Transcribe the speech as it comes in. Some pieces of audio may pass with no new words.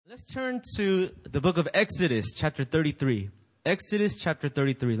Let's turn to the book of Exodus, chapter 33. Exodus, chapter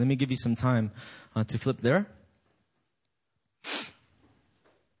 33. Let me give you some time to flip there.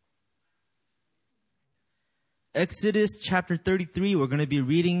 Exodus, chapter 33. We're going to be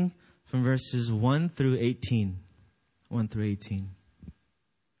reading from verses 1 through 18. 1 through 18.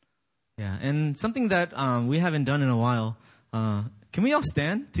 Yeah, and something that we haven't done in a while. Can we all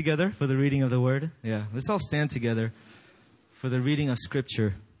stand together for the reading of the word? Yeah, let's all stand together for the reading of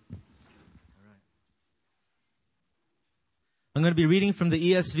Scripture. I'm going to be reading from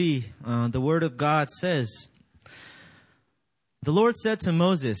the ESV. The Word of God says, "The Lord said to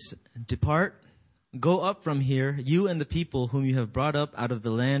Moses, 'Depart, go up from here, you and the people whom you have brought up out of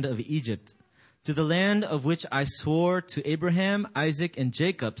the land of Egypt, to the land of which I swore to Abraham, Isaac, and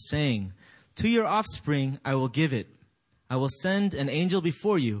Jacob, saying, to your offspring I will give it. I will send an angel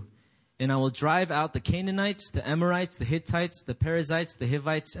before you, and I will drive out the Canaanites, the Amorites, the Hittites, the Perizzites, the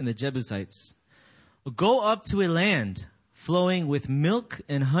Hivites, and the Jebusites. Go up to a land flowing with milk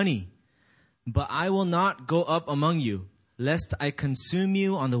and honey, but I will not go up among you, lest I consume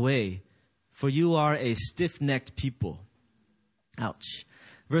you on the way, for you are a stiff-necked people.'" Ouch.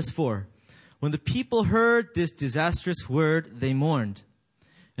 Verse 4. "When the people heard this disastrous word, they mourned,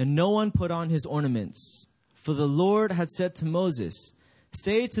 and no one put on his ornaments. For the Lord had said to Moses,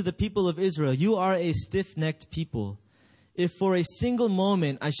 'Say to the people of Israel, you are a stiff-necked people. If for a single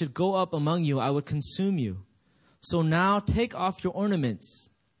moment I should go up among you, I would consume you. So now take off your ornaments,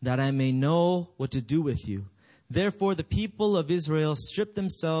 that I may know what to do with you.' Therefore the people of Israel stripped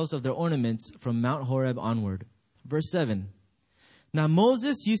themselves of their ornaments from Mount Horeb onward." Verse 7. "Now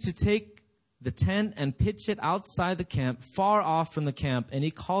Moses used to take the tent and pitch it outside the camp, far off from the camp, and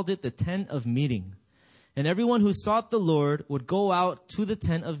he called it the tent of meeting. And everyone who sought the Lord would go out to the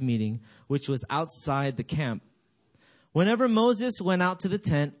tent of meeting, which was outside the camp. Whenever Moses went out to the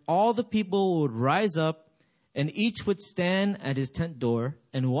tent, all the people would rise up, and each would stand at his tent door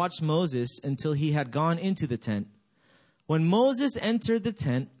and watch Moses until he had gone into the tent. When Moses entered the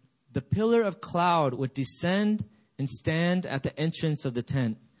tent, the pillar of cloud would descend and stand at the entrance of the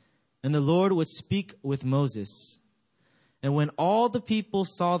tent, and the Lord would speak with Moses. And when all the people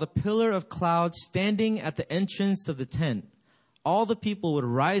saw the pillar of cloud standing at the entrance of the tent, all the people would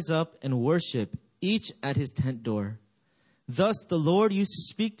rise up and worship, each at his tent door. Thus the Lord used to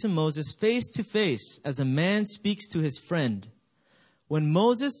speak to Moses face to face, as a man speaks to his friend. When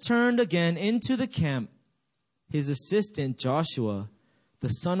Moses turned again into the camp, his assistant Joshua, the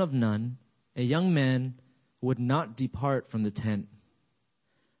son of Nun, a young man, would not depart from the tent.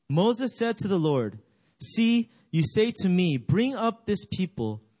 Moses said to the Lord, 'See, you say to me, bring up this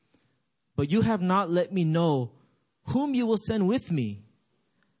people, but you have not let me know whom you will send with me.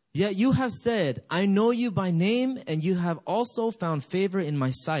 Yet you have said, I know you by name, and you have also found favor in my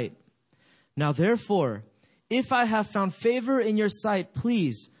sight. Now therefore, if I have found favor in your sight,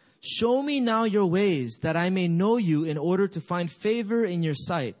 please show me now your ways, that I may know you in order to find favor in your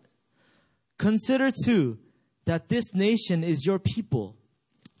sight. Consider too that this nation is your people.'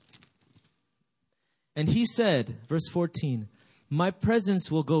 And he said," verse 14, "My presence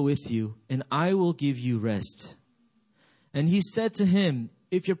will go with you, and I will give you rest. And he said to him,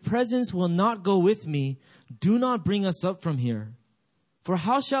 If your presence will not go with me, do not bring us up from here. For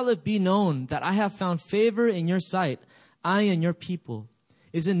how shall it be known that I have found favor in your sight, I and your people?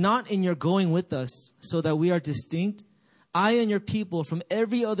 Is it not in your going with us, so that we are distinct, I and your people, from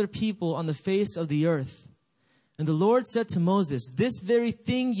every other people on the face of the earth?" And the Lord said to Moses, "This very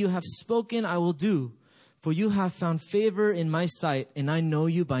thing you have spoken I will do, for you have found favor in my sight, and I know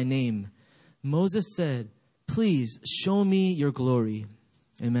you by name." Moses said, "Please show me your glory."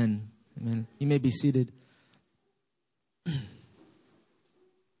 Amen. Amen. You may be seated. Yeah.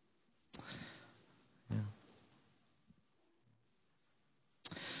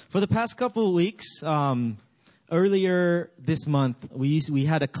 For the past couple of weeks, earlier this month, we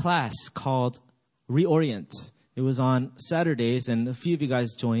had a class called Reorient. It was on Saturdays, and a few of you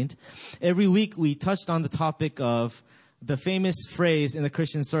guys joined. Every week, we touched on the topic of the famous phrase in the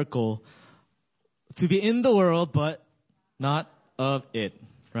Christian circle, to be in the world, but not of it,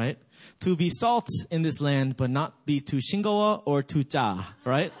 right? To be salt in this land, but not be too shingawa or too cha,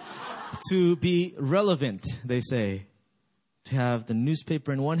 right? To be relevant, they say. To have the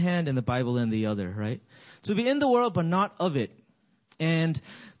newspaper in one hand and the Bible in the other, right? To be in the world, but not of it. And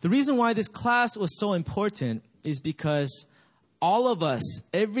the reason why this class was so important is because all of us,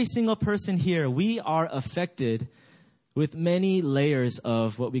 every single person here, we are affected with many layers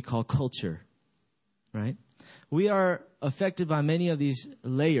of what we call culture, right? We are affected by many of these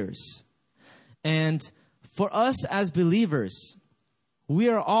layers. And for us as believers, we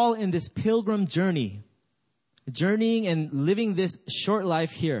are all in this pilgrim journey, journeying and living this short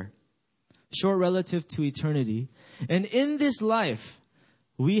life here, short relative to eternity. And in this life,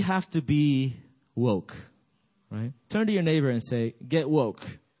 we have to be woke, right? Turn to your neighbor and say, get woke.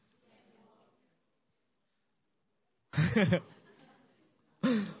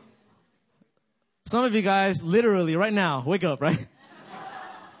 Some of you guys, literally, right now, wake up, right?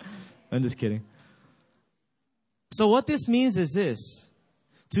 I'm just kidding. So what this means is this.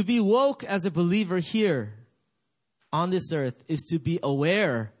 To be woke as a believer here on this earth is to be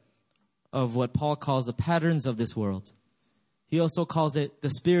aware of what Paul calls the patterns of this world. He also calls it the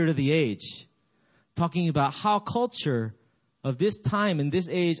spirit of the age, talking about how culture of this time and this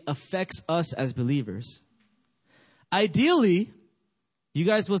age affects us as believers. Ideally, you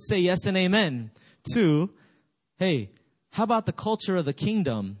guys will say yes and amen to, hey, how about the culture of the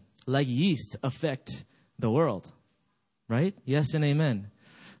kingdom, like yeast, affect the world? Right? Yes and amen.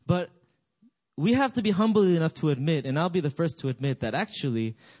 But we have to be humble enough to admit, and I'll be the first to admit, that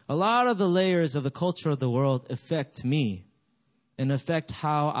actually a lot of the layers of the culture of the world affect me and affect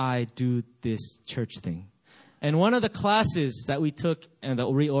how I do this church thing. And one of the classes that we took in the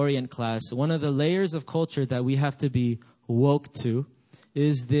Reorient class, one of the layers of culture that we have to be woke to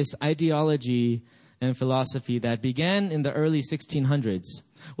is this ideology and philosophy that began in the early 1600s.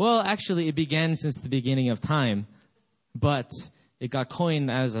 Well, actually, it began since the beginning of time, but it got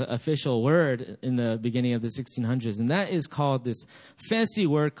coined as an official word in the beginning of the 1600s, and that is called this fancy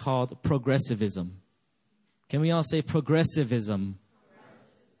word called progressivism. Can we all say progressivism?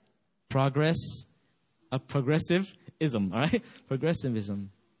 Progress, a progressivism, all right?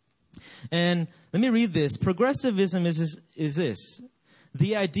 Progressivism. And let me read this. Progressivism is this.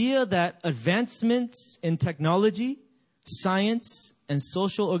 The idea that advancements in technology, science, and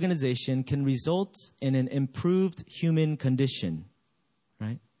social organization can result in an improved human condition,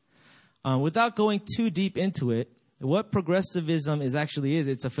 right? Without going too deep into it, what progressivism is,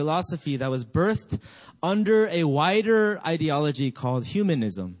 it's a philosophy that was birthed under a wider ideology called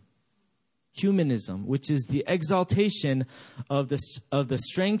humanism. Humanism, which is the exaltation of the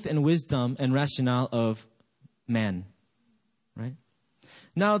strength and wisdom and rationale of man, right?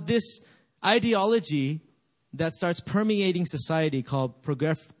 Now, this ideology that starts permeating society called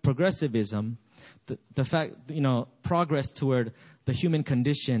progressivism, the fact, progress toward the human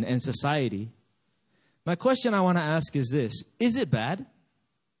condition and society. My question I want to ask is this: is it bad?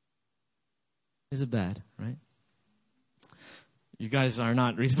 Is it bad, right? You guys are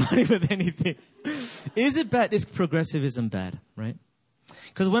not responding with anything. Is it bad? Is progressivism bad, right?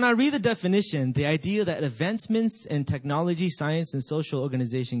 Because when I read the definition, the idea that advancements in technology, science, and social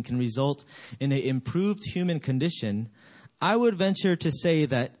organization can result in an improved human condition, I would venture to say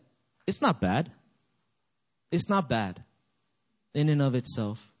that it's not bad. It's not bad in and of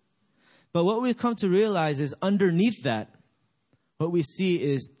itself. But what we've come to realize is underneath that, what we see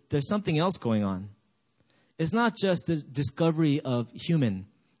is there's something else going on. It's not just the discovery of human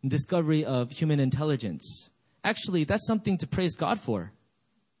intelligence. Actually, that's something to praise God for,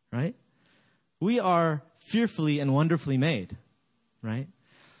 right? We are fearfully and wonderfully made, right?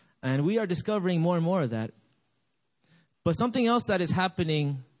 And we are discovering more and more of that. But something else that is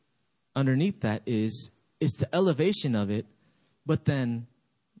happening underneath that is it's the elevation of it, but then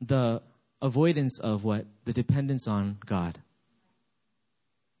the avoidance of what? The dependence on God.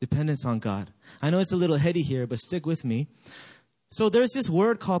 Dependence on God. I know it's a little heady here, but stick with me. So there's this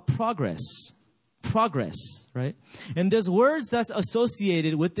word called progress. Progress, right? And there's words that's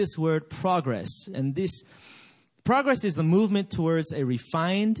associated with this word progress. And this progress is the movement towards a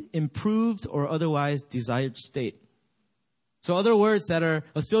refined, improved, or otherwise desired state. So other words that are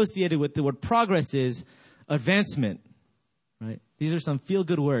associated with the word progress is advancement, right? These are some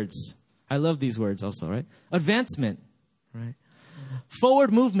feel-good words. I love these words also, right? Advancement, right?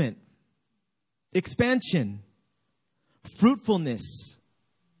 Forward movement, expansion, fruitfulness,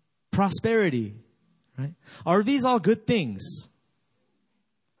 prosperity, right? Are these all good things?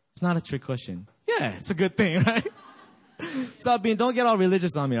 It's not a trick question. Yeah, it's a good thing, right? Don't get all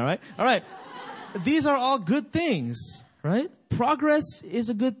religious on me, all right? All right. These are all good things, right? Progress is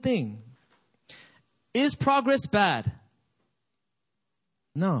a good thing. Is progress bad?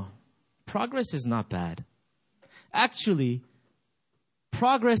 No. Progress is not bad. Actually,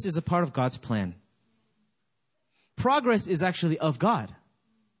 progress is a part of God's plan. Progress is actually of God.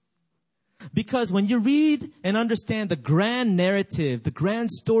 Because when you read and understand the grand narrative, the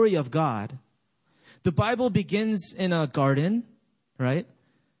grand story of God, the Bible begins in a garden, right?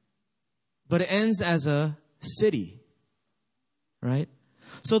 But it ends as a city, right?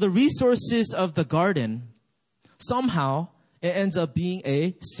 So the resources of the garden somehow it ends up being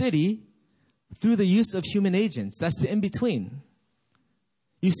a city through the use of human agents. That's the in-between.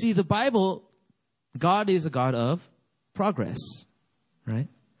 You see, the Bible, God is a God of progress, right?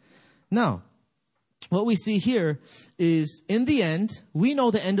 Now, what we see here is, in the end, we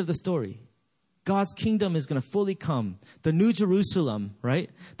know the end of the story. God's kingdom is going to fully come. The New Jerusalem,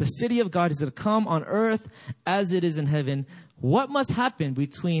 right? The city of God is going to come on earth as it is in heaven. What must happen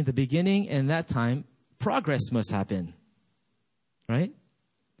between the beginning and that time? Progress must happen, right?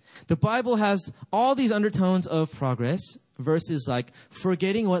 The Bible has all these undertones of progress, verses like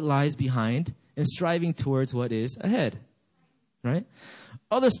forgetting what lies behind and striving towards what is ahead, right?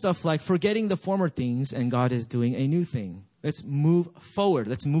 Other stuff like forgetting the former things and God is doing a new thing. Let's move forward.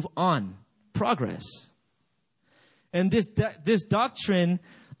 Let's move on. Progress. And this doctrine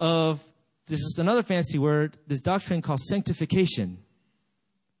of, this is another fancy word, this doctrine called sanctification.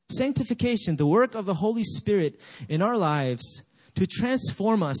 Sanctification, the work of the Holy Spirit in our lives to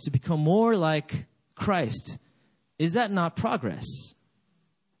transform us to become more like Christ. Is that not progress?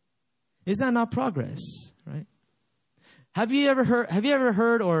 Is that not progress? Right? Have you ever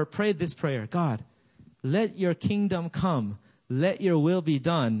heard or prayed this prayer? God, let your kingdom come. Let your will be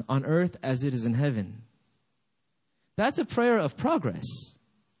done on earth as it is in heaven. That's a prayer of progress.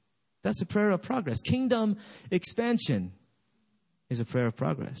 That's a prayer of progress. Kingdom expansion is a prayer of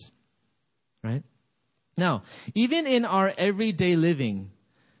progress. Right? Now, even in our everyday living,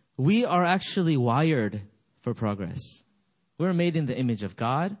 we are actually wired for progress. We're made in the image of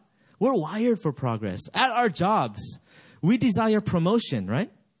God. We're wired for progress. At our jobs, we desire promotion,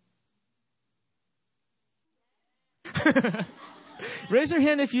 right? Raise your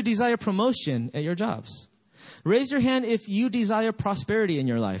hand if you desire promotion at your jobs. Raise your hand if you desire prosperity in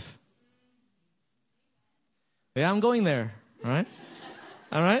your life. Yeah, I'm going there. All right?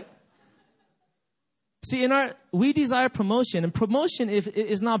 All right? See, we desire promotion, and promotion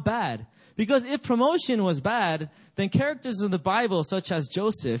is not bad. Because if promotion was bad, then characters in the Bible, such as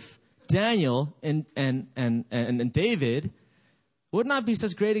Joseph, Daniel, and David, would not be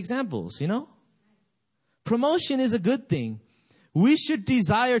such great examples, you know? Promotion is a good thing. We should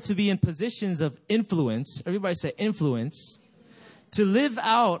desire to be in positions of influence. Everybody say influence. To live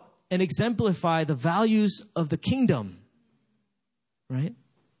out and exemplify the values of the kingdom. Right?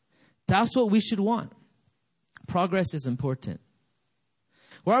 That's what we should want. Progress is important.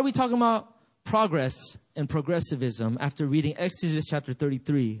 Why are we talking about progress and progressivism after reading Exodus chapter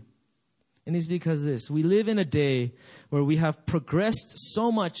 33? And it's because this. We live in a day where we have progressed so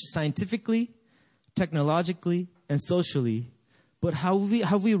much scientifically, technologically, and socially. But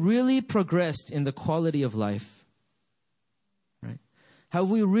have we really progressed in the quality of life? Right? Have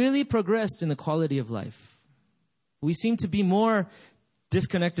we really progressed in the quality of life? We seem to be more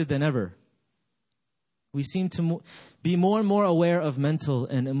disconnected than ever. We seem to be more and more aware of mental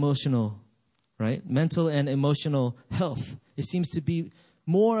and emotional, right? Mental and emotional health. It seems to be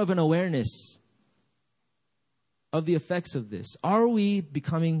more of an awareness of the effects of this. Are we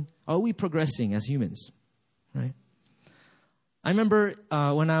progressing as humans, right? I remember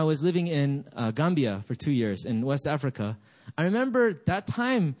when I was living in Gambia for 2 years in West Africa, I remember that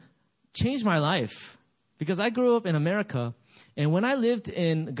time changed my life because I grew up in America. And when I lived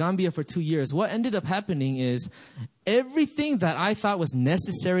in Gambia for 2 years, what ended up happening is everything that I thought was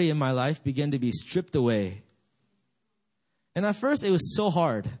necessary in my life began to be stripped away. And at first it was so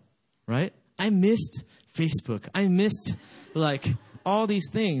hard, right? I missed Facebook. I missed all these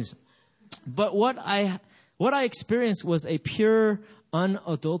things. But what I experienced was a pure,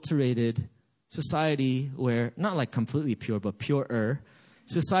 unadulterated society where, not like completely pure, but purer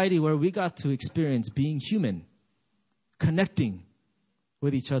society where we got to experience being human, connecting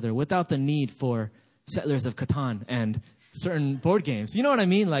with each other without the need for Settlers of Catan and certain board games. You know what I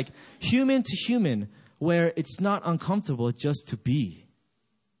mean? Like human to human, where it's not uncomfortable just to be.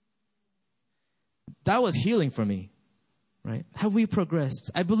 That was healing for me, right? Have we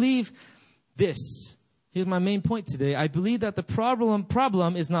progressed? I believe this. Here's my main point today. I believe that the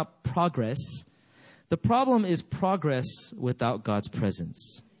problem is not progress. The problem is progress without God's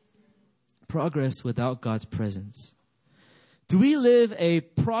presence. Progress without God's presence. Do we live a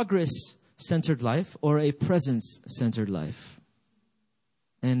progress-centered life or a presence-centered life?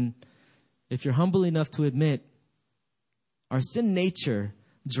 And if you're humble enough to admit, our sin nature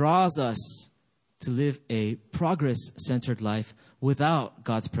draws us to live a progress-centered life without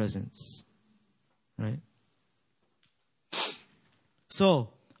God's presence. Right? So,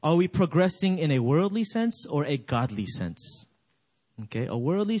 are we progressing in a worldly sense or a godly sense? Okay, a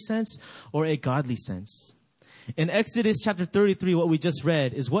worldly sense or a godly sense? In Exodus chapter 33, what we just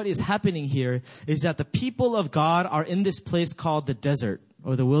read is what is happening here is that the people of God are in this place called the desert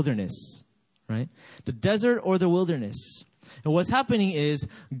or the wilderness, right? The desert or the wilderness. And what's happening is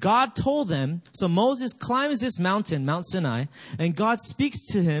God told them, so Moses climbs this mountain, Mount Sinai, and God speaks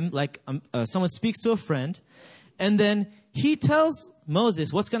to him like someone speaks to a friend. And then he tells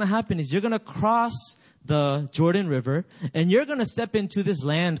Moses, what's going to happen is you're going to cross the Jordan River and you're going to step into this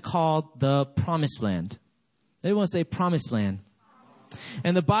land called the Promised Land. Everyone say Promised Land.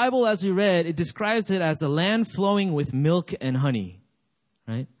 And the Bible, as we read, it describes it as the land flowing with milk and honey,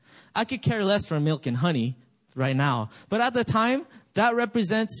 right? I could care less for milk and honey right now. But at the time, that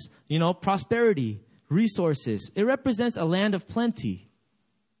represents, prosperity, resources. It represents a land of plenty.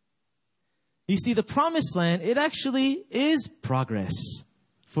 You see, the Promised Land, it actually is progress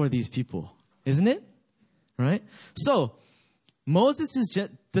for these people, isn't it? Right? So,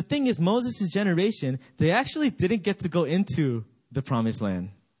 the thing is, Moses' generation, they actually didn't get to go into the Promised Land.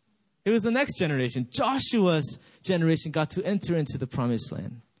 It was the next generation. Joshua's generation got to enter into the Promised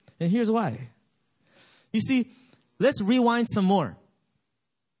Land. And here's why. You see, let's rewind some more.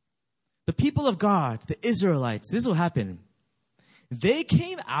 The people of God, the Israelites, this will happen. They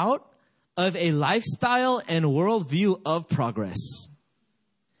came out of a lifestyle and worldview of progress.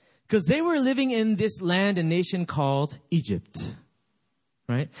 Because they were living in this land and nation called Egypt.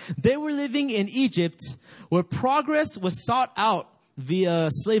 Right? They were living in Egypt where progress was sought out via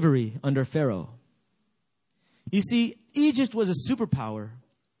slavery under Pharaoh. You see, Egypt was a superpower.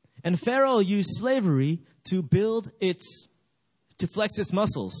 And Pharaoh used slavery to flex its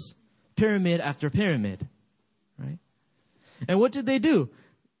muscles, pyramid after pyramid, right? And what did they do?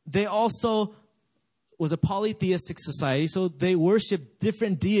 They also was a polytheistic society, so they worshiped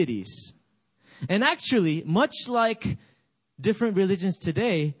different deities. And actually, much like different religions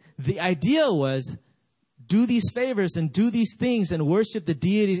today, the idea was do these favors and do these things and worship the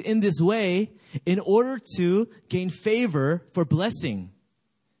deities in this way in order to gain favor for blessing.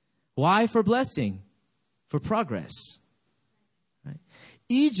 Why for blessing? For progress. Right?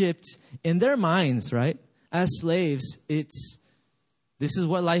 Egypt, in their minds, right, as slaves, this is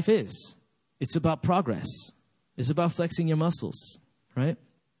what life is. It's about progress. It's about flexing your muscles, right?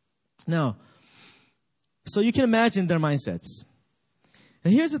 Now, so you can imagine their mindsets.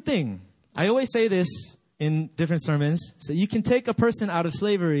 And here's the thing. I always say this in different sermons. So you can take a person out of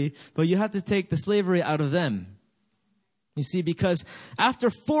slavery, but you have to take the slavery out of them. You see, because after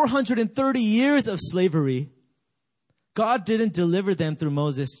 430 years of slavery, God didn't deliver them through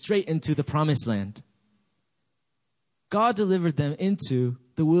Moses straight into the Promised Land. God delivered them into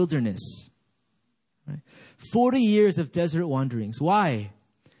the wilderness. Right? 40 years of desert wanderings. Why?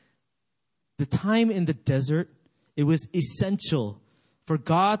 The time in the desert, it was essential for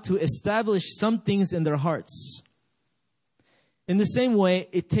God to establish some things in their hearts. In the same way,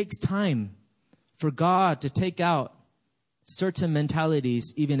 it takes time for God to take out certain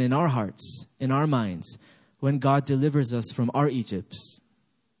mentalities even in our hearts, in our minds, when God delivers us from our Egypts.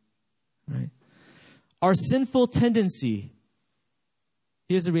 Right? Our sinful tendency,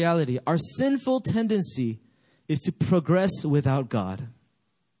 here's the reality, our sinful tendency is to progress without God,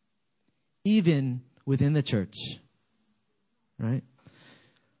 even within the church. Right?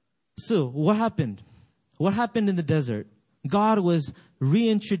 So, what happened? What happened in the desert? God was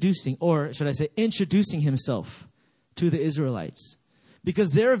reintroducing, or should I say, introducing himself to the Israelites,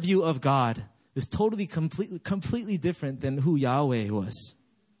 because their view of God is completely different than who Yahweh was.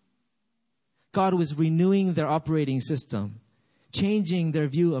 God was renewing their operating system, changing their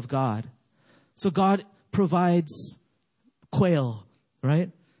view of God. So God provides quail,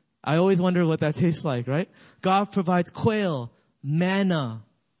 right? I always wonder what that tastes like, right? God provides quail, manna,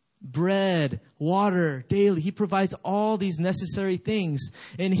 bread, water daily. He provides all these necessary things.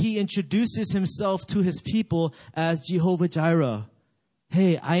 And he introduces himself to his people as Jehovah Jireh.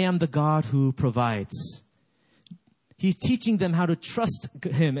 Hey, I am the God who provides. He's teaching them how to trust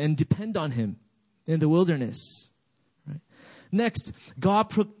him and depend on him in the wilderness. Right? Next, God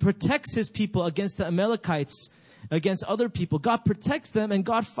protects his people against the Amalekites, against other people. God protects them and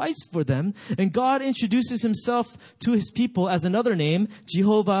God fights for them. And God introduces himself to his people as another name,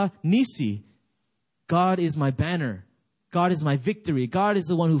 Jehovah Nisi. God is my banner. God is my victory. God is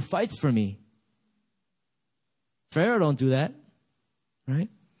the one who fights for me. Pharaoh don't do that, right?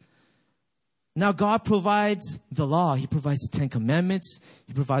 Now God provides the law. He provides the Ten Commandments.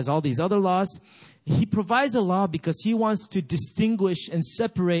 He provides all these other laws. He provides a law because he wants to distinguish and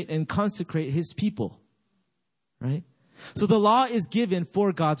separate and consecrate his people. Right? So the law is given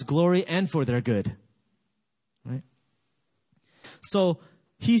for God's glory and for their good. Right? So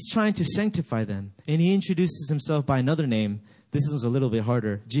He's trying to sanctify them. And he introduces himself by another name. This is a little bit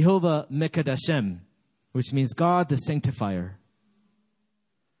harder. Jehovah Mekadashem, which means God the Sanctifier.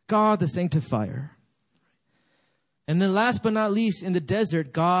 God the Sanctifier. And then last but not least, in the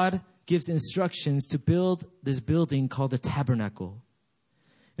desert, God gives instructions to build this building called the tabernacle.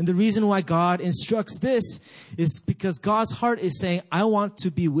 And the reason why God instructs this is because God's heart is saying, I want to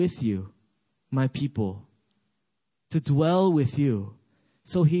be with you, my people, to dwell with you.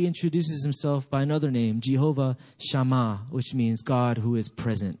 So he introduces himself by another name, Jehovah Shammah, which means God who is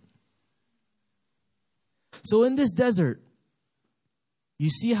present. So in this desert, you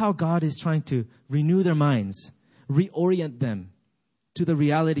see how God is trying to renew their minds, reorient them to the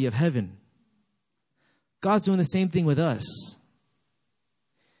reality of heaven. God's doing the same thing with us.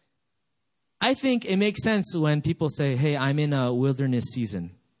 I think it makes sense when people say, hey, I'm in a wilderness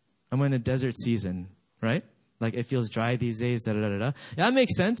season. I'm in a desert season, right? Like it feels dry these days, da-da-da-da. Yeah, that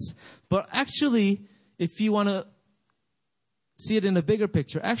makes sense. But actually, if you want to see it in a bigger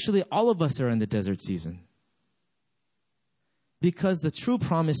picture, actually all of us are in the desert season. Because the true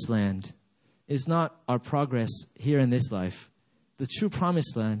promised land is not our progress here in this life. The true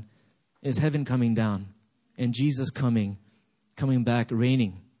promised land is heaven coming down and Jesus coming back,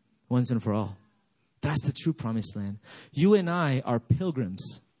 reigning once and for all. That's the true promised land. You and I are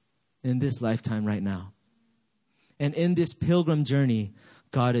pilgrims in this lifetime right now. And in this pilgrim journey,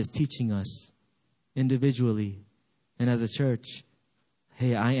 God is teaching us individually and as a church,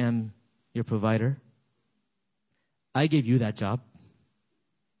 hey, I am your provider. I gave you that job.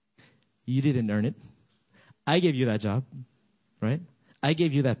 You didn't earn it. I gave you that job, right? I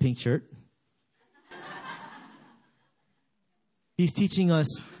gave you that pink shirt. He's teaching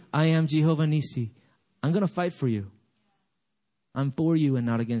us, I am Jehovah Nisi. I'm going to fight for you. I'm for you and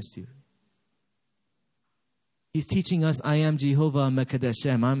not against you. He's teaching us, I am Jehovah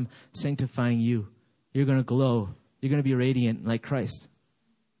Mekadeshem. I'm sanctifying you. You're going to glow. You're going to be radiant like Christ.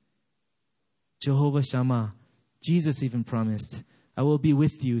 Jehovah Shammah. Jesus even promised, I will be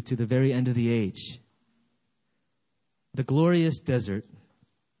with you to the very end of the age. The glorious desert,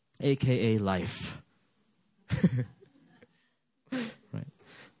 a.k.a. life. Right.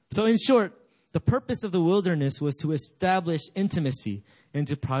 So in short, the purpose of the wilderness was to establish intimacy and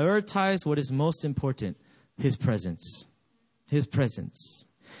to prioritize what is most important, His presence. His presence.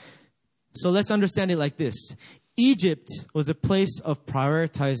 So let's understand it like this. Egypt was a place of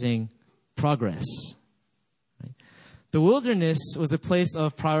prioritizing progress. Right? The wilderness was a place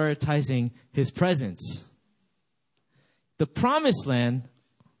of prioritizing His presence. The promised land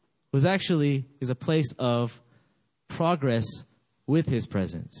is a place of progress with His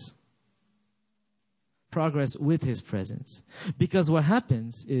presence. Progress with His presence. Because what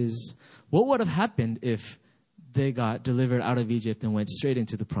happens is, what would have happened if they got delivered out of Egypt and went straight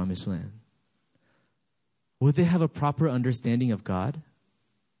into the promised land? Would they have a proper understanding of God?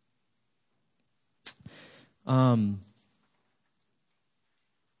 Amen.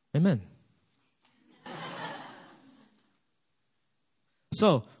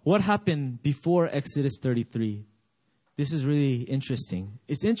 So, what happened before Exodus 33? This is really interesting.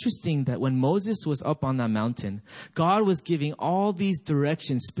 It's interesting that when Moses was up on that mountain, God was giving all these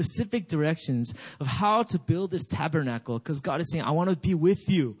directions, specific directions of how to build this tabernacle. Because God is saying, I want to be with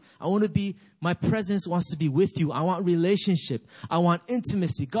you. My presence wants to be with you. I want relationship. I want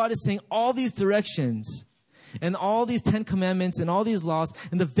intimacy. God is saying all these directions and all these 10 commandments and all these laws.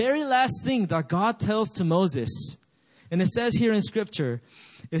 And the very last thing that God tells to Moses, and it says here in Scripture,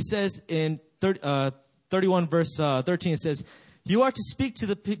 it says in 31 verse 13, it says, you are to speak to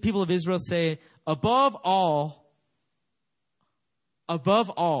the people of Israel, say, above all,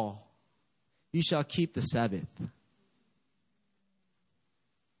 you shall keep the Sabbath.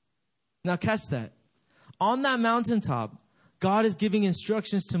 Now catch that. On that mountaintop, God is giving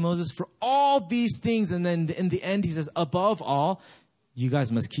instructions to Moses for all these things. And then in the end, He says, above all, you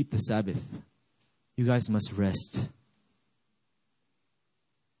guys must keep the Sabbath. You guys must rest.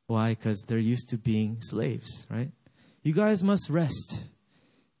 Why? Because they're used to being slaves, right? You guys must rest.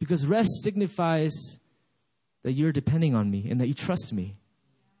 Because rest signifies that you're depending on me and that you trust me.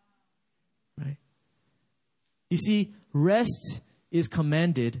 Right? You see, rest is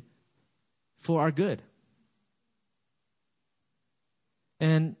commanded for our good.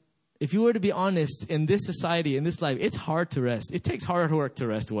 And if you were to be honest, in this society, in this life, it's hard to rest. It takes hard work to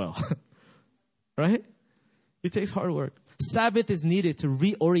rest well. Right? It takes hard work. Sabbath is needed to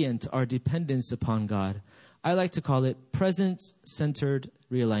reorient our dependence upon God. I like to call it presence-centered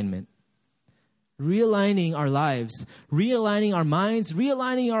realignment. Realigning our lives, realigning our minds,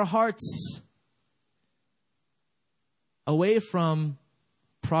 realigning our hearts away from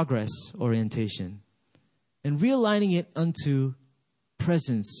progress orientation and realigning it unto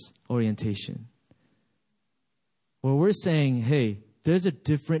presence orientation. Where we're saying, hey, there's a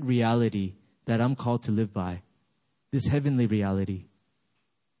different reality that I'm called to live by. This heavenly reality.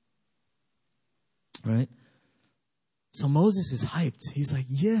 Right? So Moses is hyped. He's like,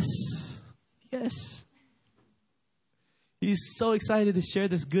 yes. He's so excited to share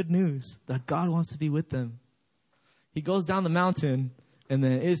this good news that God wants to be with them. He goes down the mountain, and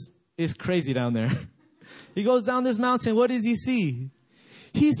then it's crazy down there. He goes down this mountain. What does he see?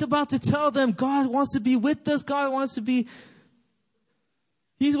 He's about to tell them God wants to be with us.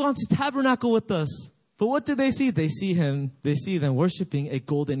 He wants to tabernacle with us. But what do they see? They see them worshiping a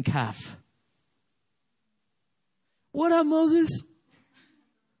golden calf. What up, Moses?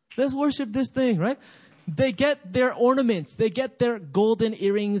 Let's worship this thing, right? They get their ornaments. They get their golden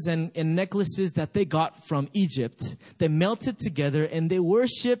earrings and necklaces that they got from Egypt. They melt it together and they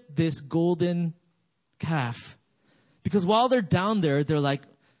worship this golden calf. Because while they're down there, they're like,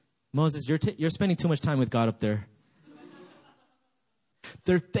 Moses, you're spending too much time with God up there.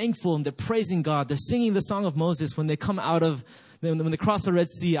 They're thankful and they're praising God. They're singing the song of Moses when they come when they cross the Red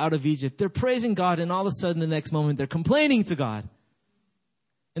Sea out of Egypt. They're praising God, and all of a sudden the next moment they're complaining to God.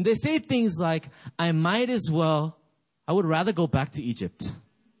 And they say things like, I would rather go back to Egypt.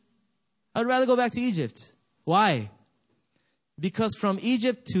 Why? Because from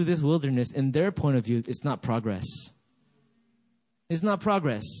Egypt to this wilderness, in their point of view, it's not progress. It's not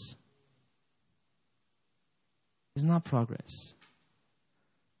progress.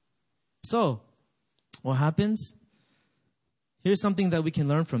 So, what happens? Here's something that we can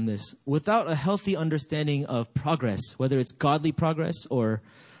learn from this. Without a healthy understanding of progress, whether it's godly progress or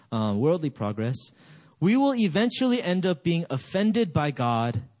worldly progress, we will eventually end up being offended by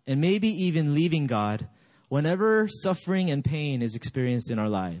God and maybe even leaving God whenever suffering and pain is experienced in our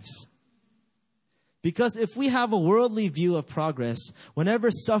lives. Because if we have a worldly view of progress, whenever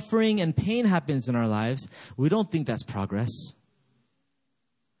suffering and pain happens in our lives, we don't think that's progress.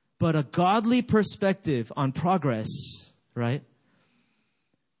 But a godly perspective on progress, right?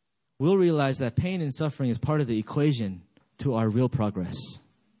 We'll realize that pain and suffering is part of the equation to our real progress.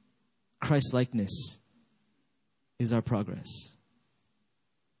 Christ-likeness is our progress.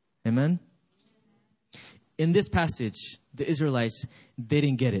 Amen? In this passage, the Israelites, they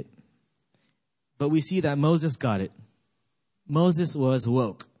didn't get it. But we see that Moses got it. Moses was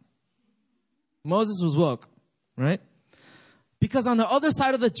woke. Right? Because on the other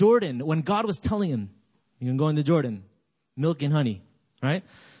side of the Jordan, when God was telling him, you can go into Jordan, milk and honey, right?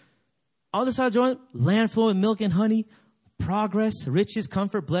 On the side of Jordan, land flowing with milk and honey, progress, riches,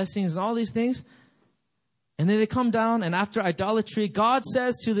 comfort, blessings, and all these things. And then they come down, and after idolatry, God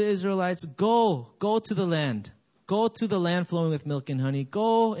says to the Israelites, go to the land. Go to the land flowing with milk and honey.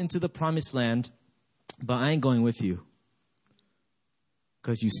 Go into the promised land, but I ain't going with you.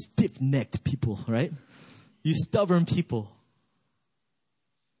 Because you stiff-necked people, right? You stubborn people.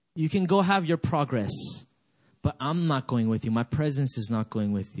 You can go have your progress, but I'm not going with you. My presence is not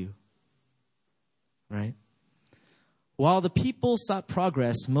going with you. Right? While the people sought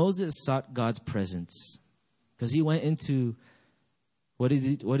progress, Moses sought God's presence. Because he went into, what does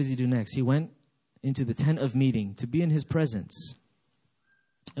he do next? He went into the tent of meeting to be in his presence.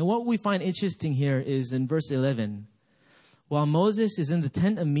 And what we find interesting here is in verse 11, while Moses is in the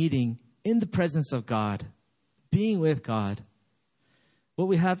tent of meeting in the presence of God, being with God,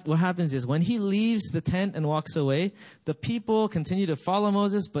 what happens is when he leaves the tent and walks away, the people continue to follow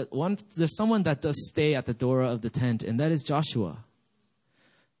Moses, but there's someone that does stay at the door of the tent, and that is Joshua.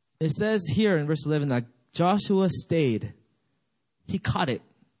 It says here in verse 11 that Joshua stayed. He caught it.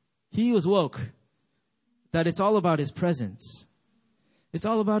 He was woke. That it's all about his presence. It's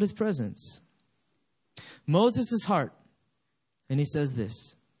all about his presence. Moses' heart, and he says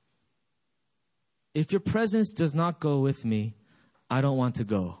this, if your presence does not go with me, I don't want to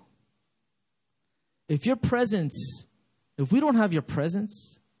go. If we don't have your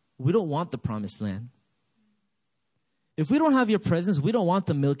presence, we don't want the promised land. If we don't have your presence, we don't want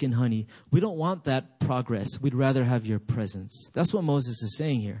the milk and honey. We don't want that progress. We'd rather have your presence. That's what Moses is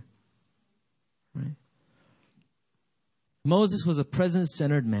saying here. Right? Moses was a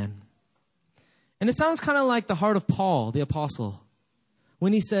presence-centered man. And it sounds kind of like the heart of Paul, the apostle,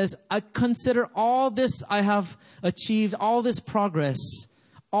 when he says, I consider all this I have achieved, all this progress,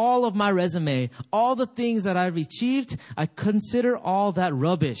 all of my resume, all the things that I've achieved, I consider all that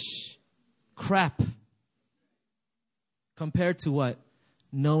rubbish, crap, compared to what?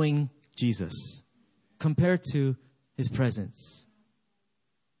 Knowing Jesus, compared to his presence.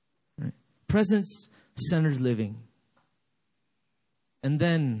 Right? Presence-centered living. And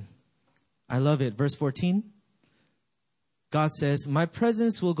then, I love it, verse 14. God says, my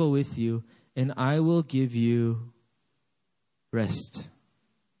presence will go with you, and I will give you rest.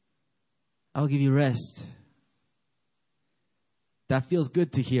 I'll give you rest. That feels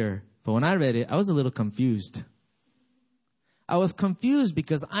good to hear. But when I read it, I was a little confused. I was confused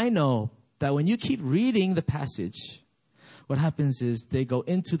because I know that when you keep reading the passage, what happens is they go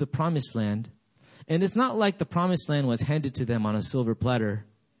into the promised land. And it's not like the promised land was handed to them on a silver platter.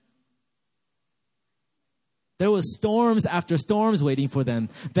 There was storms after storms waiting for them.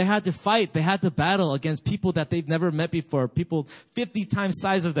 They had to fight. They had to battle against people that they've never met before. People 50 times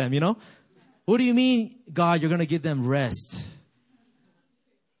size of them, you know? What do you mean, God, you're going to give them rest?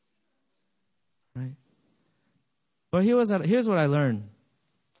 Right? But here's what I learned.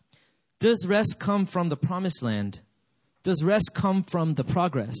 Does rest come from the promised land? Does rest come from the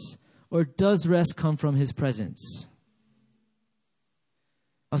progress? Or does rest come from His presence?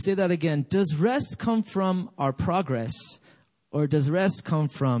 I'll say that again. Does rest come from our progress? Or does rest come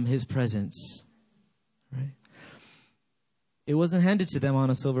from His presence? Right? It wasn't handed to them on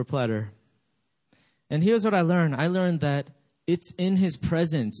a silver platter. And here's what I learned. I learned that it's in His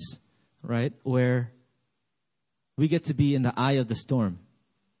presence, right, where we get to be in the eye of the storm.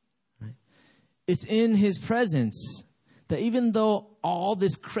 Right? It's in His presence that even though all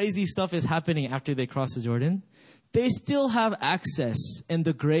this crazy stuff is happening after they cross the Jordan, they still have access and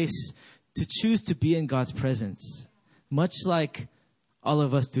the grace to choose to be in God's presence, much like all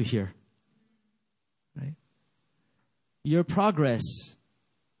of us do here. Right? Your progress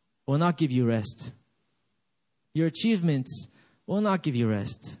will not give you rest. Your achievements will not give you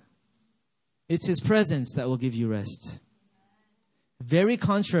rest. It's His presence that will give you rest. Very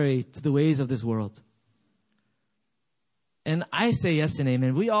contrary to the ways of this world. And I say yes and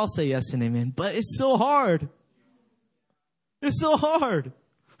amen. We all say yes and amen. But it's so hard. It's so hard.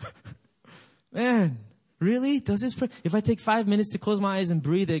 Man, really? Does His if I take 5 minutes to close my eyes and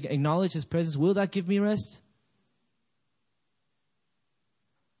breathe and acknowledge His presence, will that give me rest?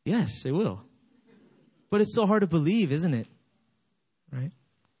 Yes, it will. But it's so hard to believe, isn't it? Right?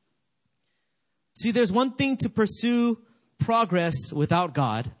 See, there's one thing to pursue progress without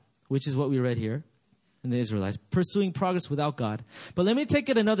God, which is what we read here in the Israelites, pursuing progress without God. But let me take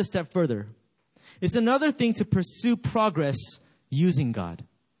it another step further. It's another thing to pursue progress using God.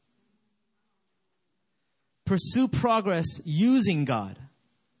 Pursue progress using God.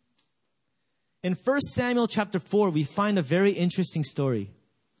 In 1 Samuel chapter 4, we find a very interesting story.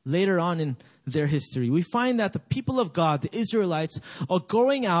 Later on in their history, we find that the people of God, the Israelites, are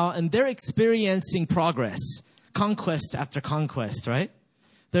going out and they're experiencing progress. Conquest after conquest, right?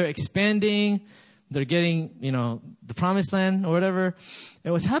 They're expanding. They're getting, the promised land or whatever.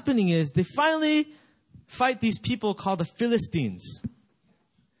 And what's happening is they finally fight these people called the Philistines.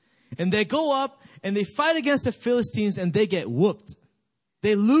 And they go up and they fight against the Philistines and they get whooped.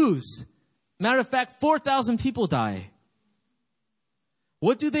 They lose. Matter of fact, 4,000 people die.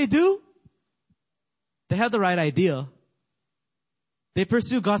 What do? They have the right idea. They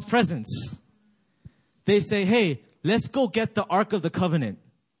pursue God's presence. They say, hey, let's go get the Ark of the Covenant.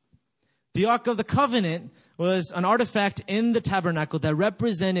 The Ark of the Covenant was an artifact in the tabernacle that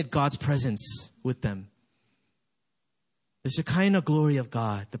represented God's presence with them. The Shekinah glory of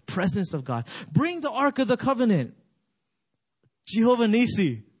God, the presence of God. Bring the Ark of the Covenant. Jehovah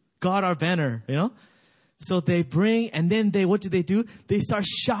Nissi, God our banner, So they bring, and then what do? They start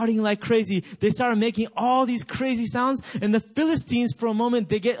shouting like crazy. They start making all these crazy sounds. And the Philistines, for a moment,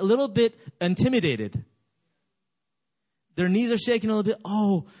 they get a little bit intimidated. Their knees are shaking a little bit.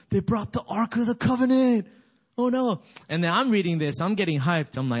 Oh, they brought the Ark of the Covenant. Oh no. And then I'm reading this. I'm getting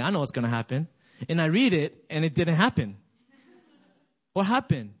hyped. I'm like, I know what's going to happen. And I read it and it didn't happen. What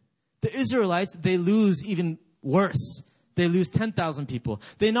happened? The Israelites, they lose even worse. They lose 10,000 people.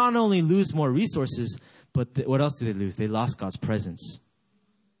 They not only lose more resources, but what else did they lose? They lost God's presence.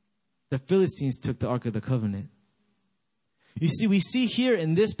 The Philistines took the Ark of the Covenant. You see, we see here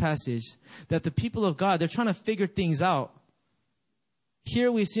in this passage that the people of God, they're trying to figure things out.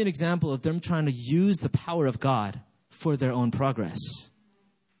 Here we see an example of them trying to use the power of God for their own progress.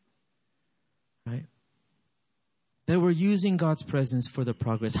 Right? They were using God's presence for their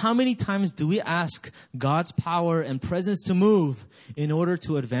progress. How many times do we ask God's power and presence to move in order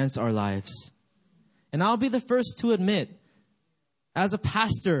to advance our lives? And I'll be the first to admit, as a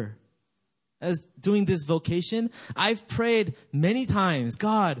pastor, as doing this vocation, I've prayed many times,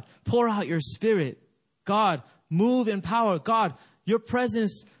 God, pour out your Spirit. God, move in power. God, your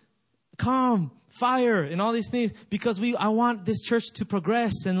presence, come, fire, and all these things. Because I want this church to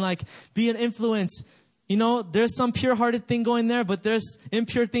progress and be an influence. You know, there's some pure-hearted thing going there, but there's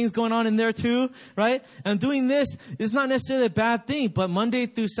impure things going on in there too, right? And doing this is not necessarily a bad thing, but Monday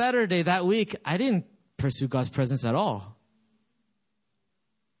through Saturday that week, I didn't pursue God's presence at all.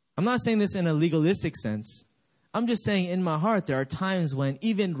 I'm not saying this in a legalistic sense. I'm just saying in my heart, there are times when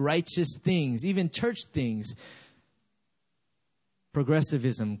even righteous things, even church things,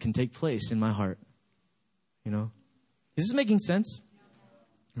 progressivism can take place in my heart. You know? Is this making sense?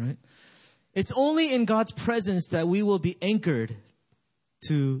 Right? It's only in God's presence that we will be anchored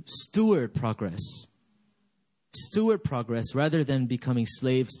to steward progress. Steward progress rather than becoming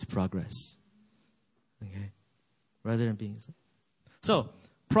slaves to progress. Okay? Rather than being slaves. So,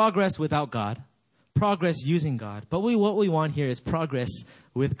 progress without God. Progress using God. But what we want here is progress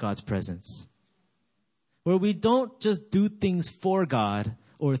with God's presence. Where we don't just do things for God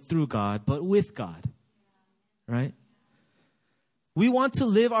or through God, but with God. Right? We want to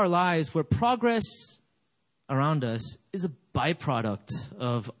live our lives where progress around us is a byproduct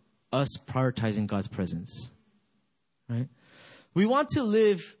of us prioritizing God's presence. Right? We want to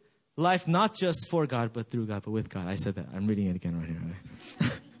live life not just for God, but through God, but with God. I said that. I'm reading it again right here.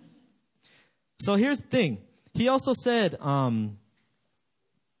 Right? So here's the thing. He also said,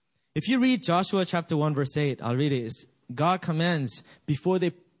 if you read Joshua chapter 1, verse 8, I'll read it. God commands before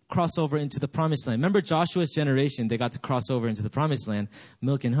they cross over into the promised land. Remember Joshua's generation, they got to cross over into the promised land,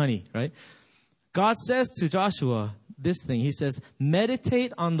 milk and honey, right? God says to Joshua this thing. He says,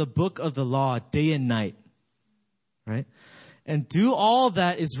 meditate on the book of the law day and night, right? And do all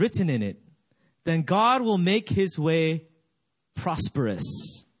that is written in it. Then God will make his way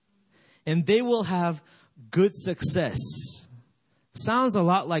prosperous. And they will have good success. Sounds a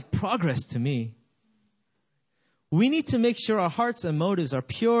lot like progress to me. We need to make sure our hearts and motives are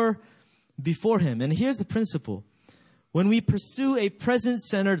pure before him. And here's the principle. When we pursue a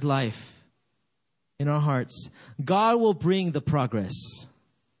present-centered life in our hearts, God will bring the progress.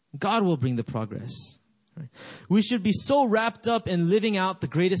 God will bring the progress. Right? We should be so wrapped up in living out the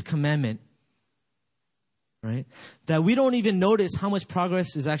greatest commandment, right, that we don't even notice how much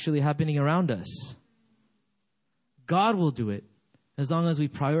progress is actually happening around us. God will do it as long as we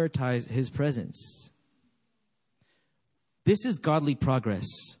prioritize his presence. This is godly progress.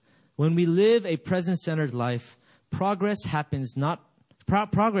 When we live a present-centered life, progress happens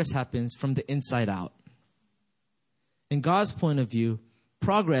from the inside out. In God's point of view,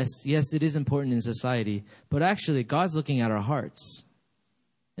 progress, yes, it is important in society, but actually God's looking at our hearts.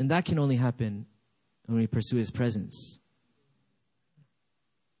 And that can only happen when we pursue his presence.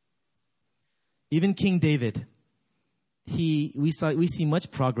 Even King David, we see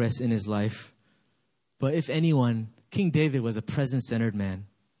much progress in his life, but if anyone, King David was a present-centered man.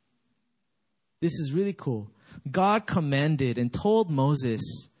 This is really cool. God commanded and told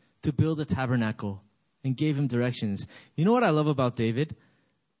Moses to build a tabernacle and gave him directions. You know what I love about David?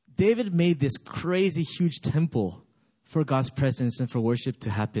 David made this crazy, huge temple for God's presence and for worship to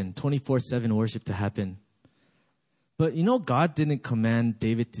happen, 24/7 worship to happen. But you know, God didn't command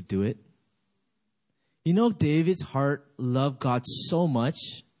David to do it. You know, David's heart loved God so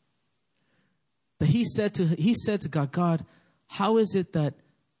much that he said to God, God, how is it that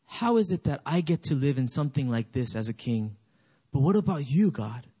I get to live in something like this as a king? But what about you,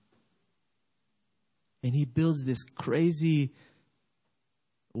 God? And he builds this crazy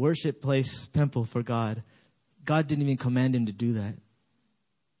worship place, temple for God. God didn't even command him to do that.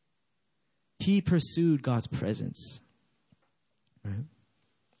 He pursued God's presence. Right?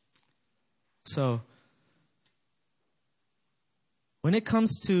 So, when it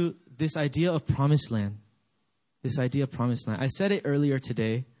comes to this idea of promised land, I said it earlier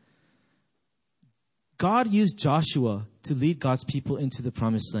today. God used Joshua to lead God's people into the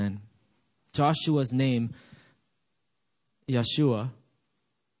promised land. Joshua's name, Yeshua,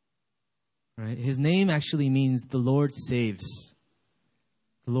 right? His name actually means the Lord saves.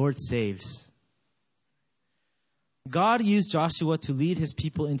 The Lord saves. God used Joshua to lead his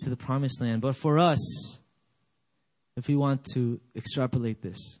people into the promised land. But for us, if we want to extrapolate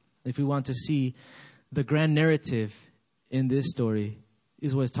this, if we want to see the grand narrative in this story,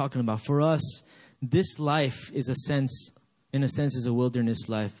 is what it's talking about. For us, this life in a sense, is a wilderness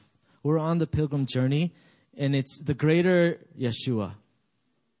life. We're on the pilgrim journey, and it's the greater Yeshua,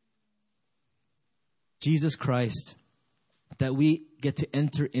 Jesus Christ, that we get to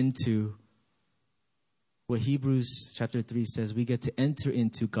enter into what Hebrews chapter 3 says. We get to enter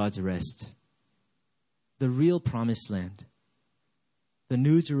into God's rest. The real promised land. The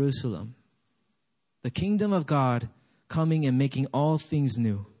New Jerusalem. The kingdom of God coming and making all things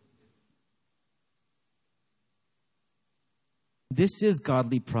new. This is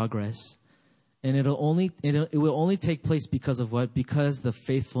godly progress. And it will only take place because of what? Because the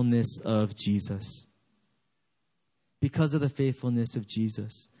faithfulness of Jesus. Because of the faithfulness of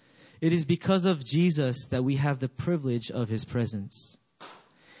Jesus. It is because of Jesus that we have the privilege of his presence.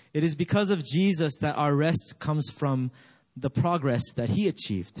 It is because of Jesus that our rest comes from the progress that he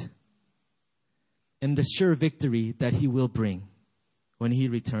achieved and the sure victory that he will bring when he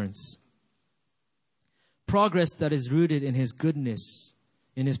returns. Progress that is rooted in his goodness,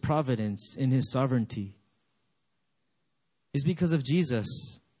 in his providence, in his sovereignty. Is because of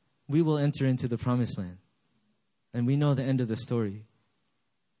Jesus, we will enter into the promised land. And we know the end of the story.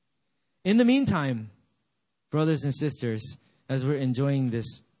 In the meantime, brothers and sisters, as we're enjoying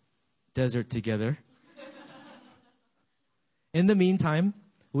this desert together, in the meantime,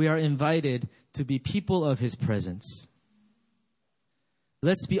 we are invited to be people of his presence.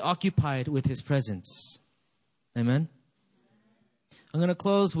 Let's be occupied with his presence. Amen? I'm going to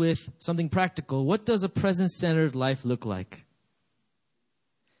close with something practical. What does a presence-centered life look like?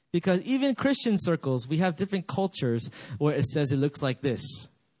 Because even Christian circles, we have different cultures where it says it looks like this.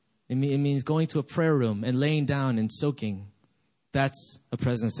 It means going to a prayer room and laying down and soaking. That's a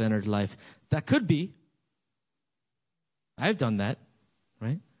presence-centered life. That could be. I've done that,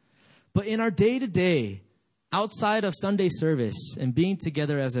 right? But in our day-to-day, outside of Sunday service and being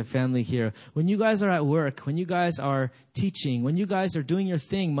together as a family here, when you guys are at work, when you guys are teaching, when you guys are doing your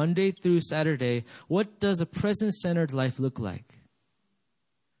thing Monday through Saturday, what does a presence-centered life look like?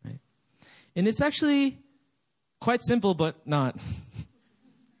 Right? And it's actually quite simple, but not.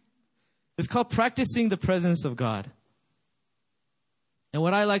 It's called practicing the presence of God. And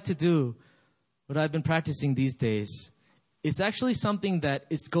what I like to do, what I've been practicing these days, it's actually something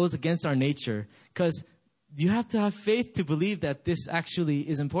that goes against our nature, because you have to have faith to believe that this actually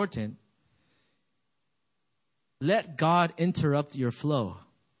is important. Let God interrupt your flow.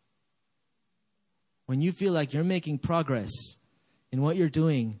 When you feel like you're making progress in what you're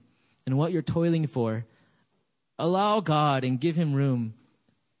doing and what you're toiling for, allow God and give him room,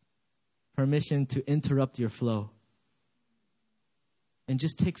 permission to interrupt your flow. And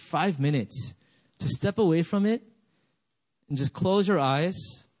just take 5 minutes to step away from it and just close your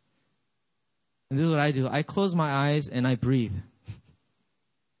eyes. And this is what I do. I close my eyes and I breathe.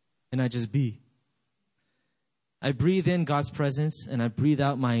 And I just be. I breathe in God's presence and I breathe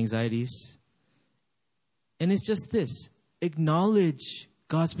out my anxieties. And it's just this. Acknowledge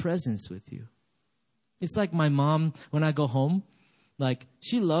God's presence with you. It's like my mom, when I go home, like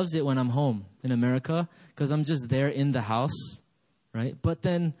she loves it when I'm home in America because I'm just there in the house, right? But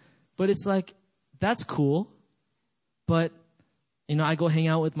it's like, that's cool. But I go hang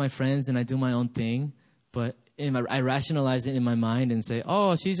out with my friends and I do my own thing, but I rationalize it in my mind and say,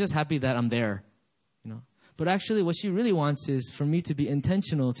 oh, she's just happy that I'm there, But actually what she really wants is for me to be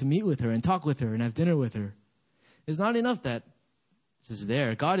intentional, to meet with her and talk with her and have dinner with her. It's not enough that she's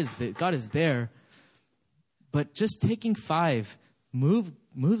there. God is there. But just taking 5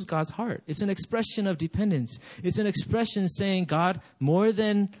 moves God's heart. It's an expression of dependence. It's an expression saying, God, more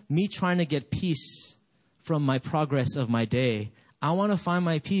than me trying to get peace from my progress of my day, I want to find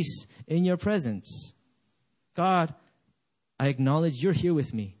my peace in your presence. God, I acknowledge you're here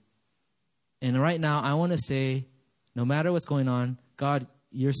with me. And right now, I want to say, no matter what's going on, God,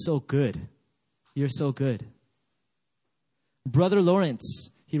 you're so good. You're so good. Brother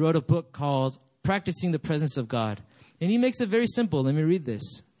Lawrence, he wrote a book called Practicing the Presence of God. And he makes it very simple. Let me read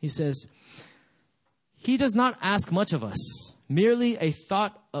this. He says, he does not ask much of us, merely a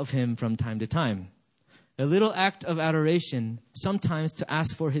thought of him from time to time. A little act of adoration, sometimes to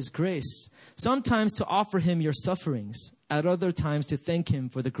ask for his grace, sometimes to offer him your sufferings, at other times to thank him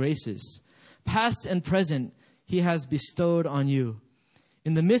for the graces, past and present, he has bestowed on you.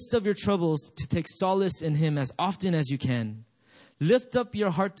 In the midst of your troubles, to take solace in him as often as you can. Lift up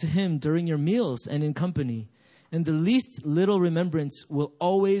your heart to him during your meals and in company, and the least little remembrance will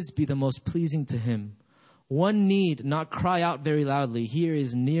always be the most pleasing to him. One need not cry out very loudly, he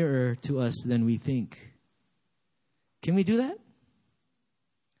is nearer to us than we think. Can we do that?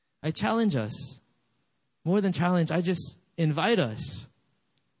 I challenge us. More than challenge, I just invite us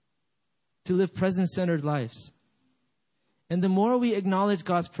to live presence-centered lives. And the more we acknowledge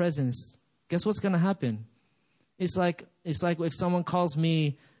God's presence, guess what's going to happen? It's like if someone calls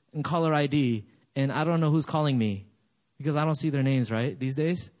me in caller ID and I don't know who's calling me because I don't see their names, right? These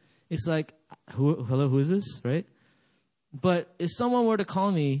days, it's like, hello, who is this, right? But if someone were to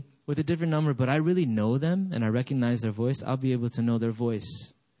call me with a different number, but I really know them and I recognize their voice, I'll be able to know their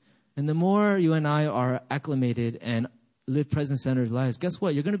voice. And the more you and I are acclimated and live presence-centered lives, guess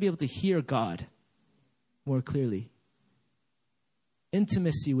what? You're going to be able to hear God more clearly.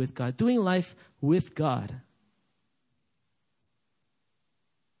 intimacy with God, doing life with God.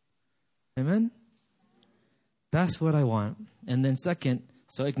 Amen? That's what I want. And then second,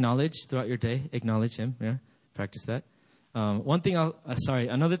 so acknowledge throughout your day. Acknowledge Him. Yeah, practice that.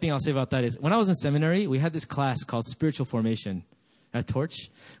 Another thing I'll say about that is when I was in seminary, we had this class called Spiritual Formation at Torch.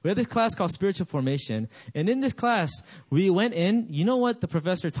 We had this class called Spiritual Formation. And in this class, we went in. You know what the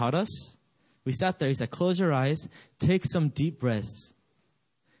professor taught us? We sat there. He said, close your eyes. Take some deep breaths.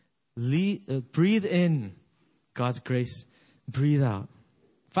 Breathe in God's grace. Breathe out.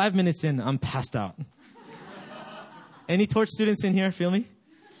 5 minutes in, I'm passed out. Any Torch students in here feel me?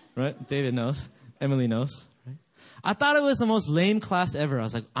 Right? David knows. Emily knows. Right? I thought it was the most lame class ever. I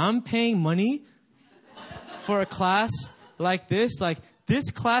was like, I'm paying money for a class like this. Like,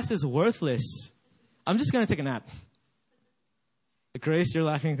 this class is worthless. I'm just going to take a nap. Grace, you're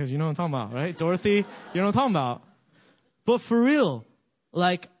laughing because you know what I'm talking about, right? Dorothy, you know what I'm talking about. But for real,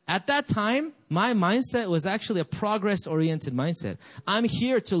 like, at that time, my mindset was actually a progress-oriented mindset. I'm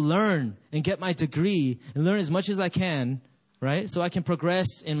here to learn and get my degree and learn as much as I can, right? So I can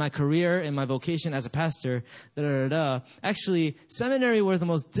progress in my career and my vocation as a pastor. Actually, seminary were the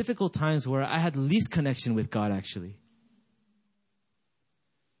most difficult times where I had least connection with God, actually.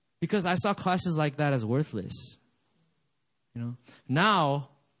 Because I saw classes like that as worthless. You know, now,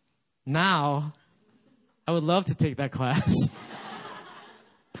 I would love to take that class.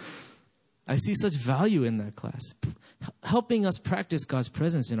 I see such value in that class, helping us practice God's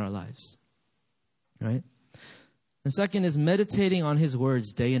presence in our lives, right? And second is meditating on His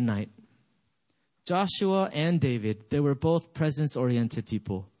words day and night. Joshua and David, they were both presence-oriented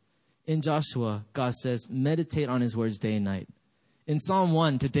people. In Joshua, God says, meditate on His words day and night. In Psalm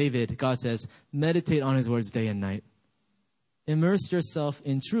 1 to David, God says, meditate on His words day and night. Immerse yourself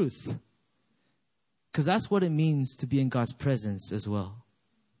in truth, because that's what it means to be in God's presence as well.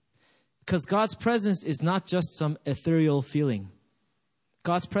 Because God's presence is not just some ethereal feeling.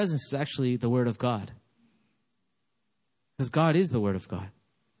 God's presence is actually the Word of God. Because God is the Word of God.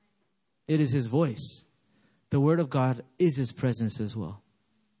 It is His voice. The Word of God is His presence as well.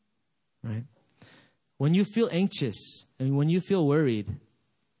 Right? When you feel anxious and when you feel worried,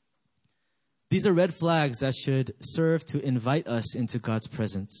 these are red flags that should serve to invite us into God's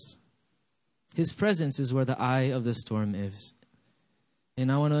presence. His presence is where the eye of the storm is. And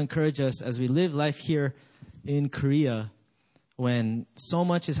I want to encourage us as we live life here in Korea, when so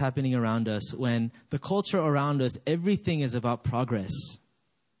much is happening around us, when the culture around us, everything is about progress.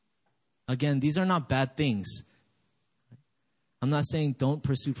 Again, these are not bad things. I'm not saying don't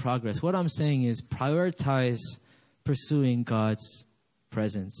pursue progress. What I'm saying is prioritize pursuing God's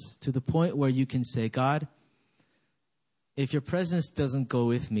presence to the point where you can say, God, if your presence doesn't go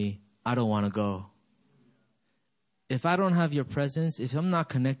with me, I don't want to go. If I don't have your presence, if I'm not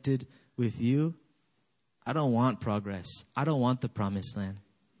connected with you, I don't want progress. I don't want the promised land.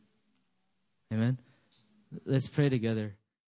 Amen? Let's pray together.